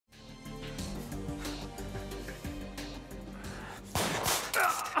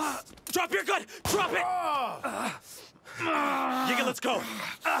up, you're good! Drop it! Yigit, let's go!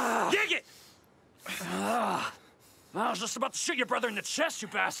 Yigit! I was just about to shoot your brother in the chest, you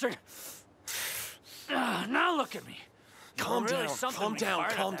bastard! Now look at me. Calm Really down, something calm when you down,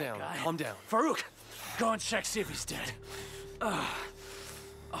 fired at calm that down, guy. calm down. Farouk, go and check, see if he's dead.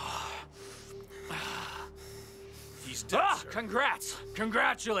 He's dead, sir. Congrats!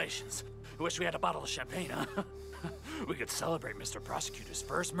 Congratulations! I wish we had a bottle of champagne, huh? We could celebrate Mr. Prosecutor's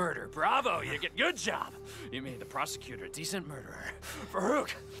first murder. Bravo, you get good job. You made the prosecutor a decent murderer. Farouk,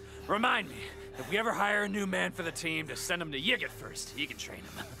 remind me, if we ever hire a new man for the team, to send him to Yigit first. He can train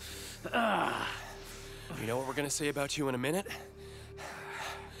him. You know what we're gonna say about you in a minute?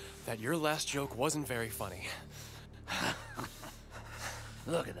 That your last joke wasn't very funny.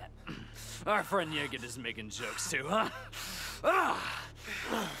 Look at that. Our friend Yigit is making jokes too, huh?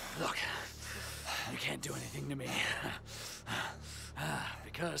 Look, you can't do anything to me.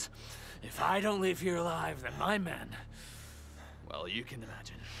 Because if I don't leave here alive, then my men, well, you can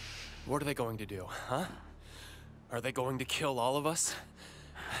imagine. What are they going to do, huh? Are they going to kill all of us?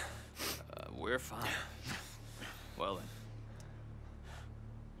 We're fine. Well then.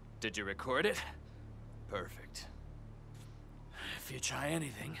 Did you record it? Perfect. If you try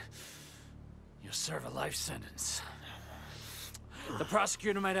anything, you'll serve a life sentence. The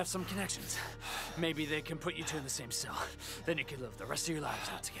prosecutor might have some connections. Maybe they can put you two in the same cell. Then you can live the rest of your lives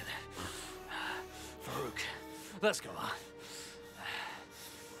out together. Farouk, let's go on.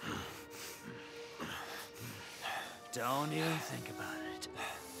 Don't even think about it.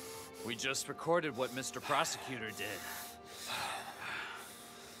 We just recorded what Mr. Prosecutor did.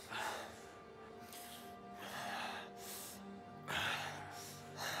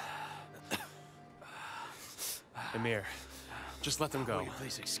 Emir, just let them go. Will you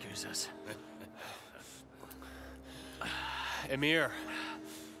please excuse us? Emir.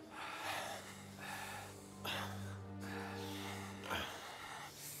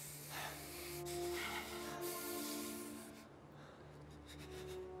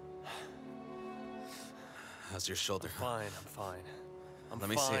 How's your shoulder? Fine, I'm fine. Let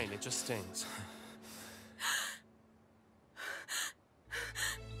me fine, see. It just stings.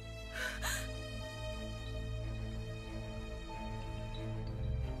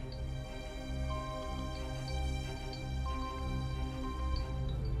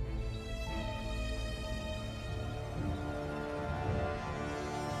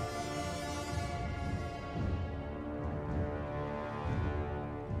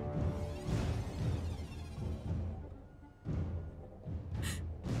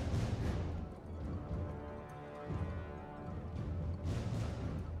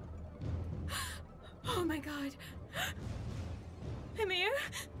 Oh my God. Emir?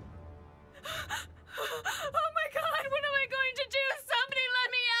 Oh my God, what am I going to do? Somebody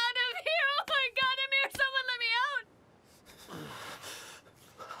let me out of here! Oh my God, Emir, someone let me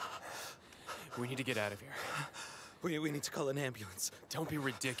out! We need to get out of here. We need to call an ambulance. Don't be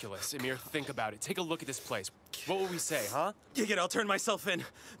ridiculous. Emir, think about it. Take a look at this place. What will we say, huh? Yigit, I'll turn myself in.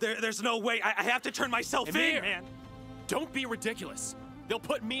 There's no way. I have to turn myself Emir! in, man. Don't be ridiculous. They'll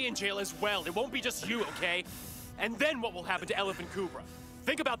put me in jail as well. It won't be just you, okay? And then what will happen to Elif and Kübra?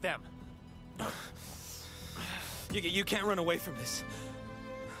 Think about them. You can't run away from this.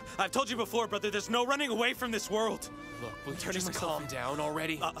 I've told you before, brother, there's no running away from this world. Look, will you just calm down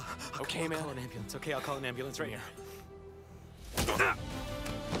already? Okay, man? I'll call an ambulance. Okay, I'll call an ambulance right here.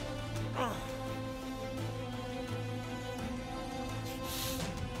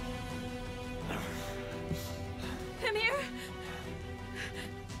 Emir?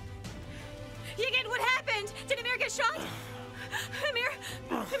 Yigit, what happened? Did Emir get shot? Emir?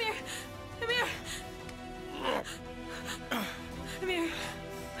 Emir? Emir? Emir?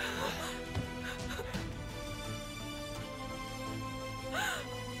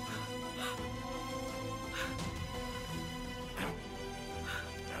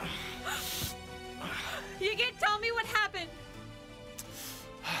 Yigit, tell me what happened.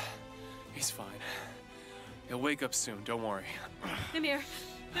 He's fine. He'll wake up soon, don't worry. Emir?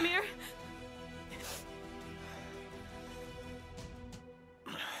 Emir?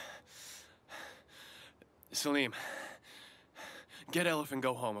 Salim, get Elif and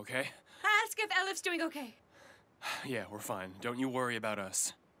go home, okay? Ask if Elif's doing okay. Yeah, we're fine. Don't you worry about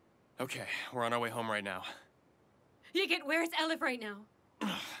us. Okay, we're on our way home right now. Yigit, where's Elif right now?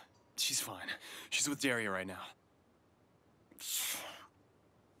 She's fine. She's with Derya right now.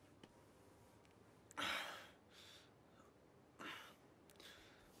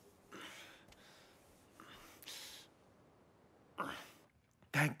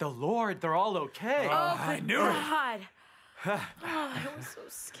 Thank the Lord, they're all okay. Oh, I knew God. I was so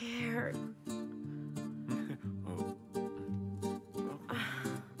scared.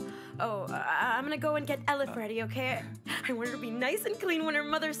 I'm gonna go and get Elif ready, okay? I want her to be nice and clean when her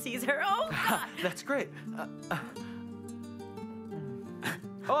mother sees her. Oh, God! That's great.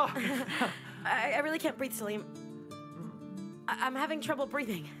 I really can't breathe, Salim. I'm having trouble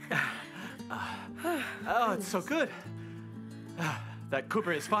breathing. Oh, it's so good. That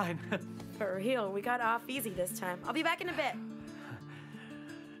Cooper is fine. For real, we got off easy this time. I'll be back in a bit.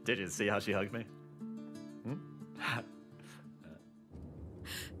 Did you see how she hugged me?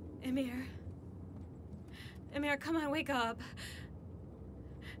 Emir. Emir, come on, wake up.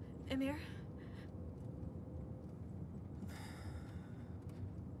 Emir?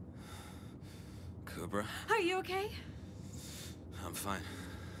 Kübra, Are you okay? I'm fine.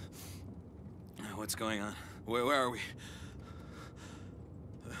 What's going on? Where are we?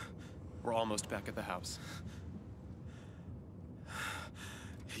 We're almost back at the house.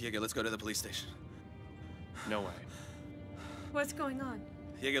 Yigit, let's go to the police station. No way. What's going on?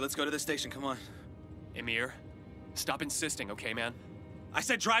 Yigit, let's go to the station, come on. Emir, stop insisting, okay, man? I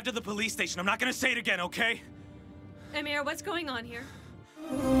said drive to the police station. I'm not gonna say it again, okay? Emir, what's going on here?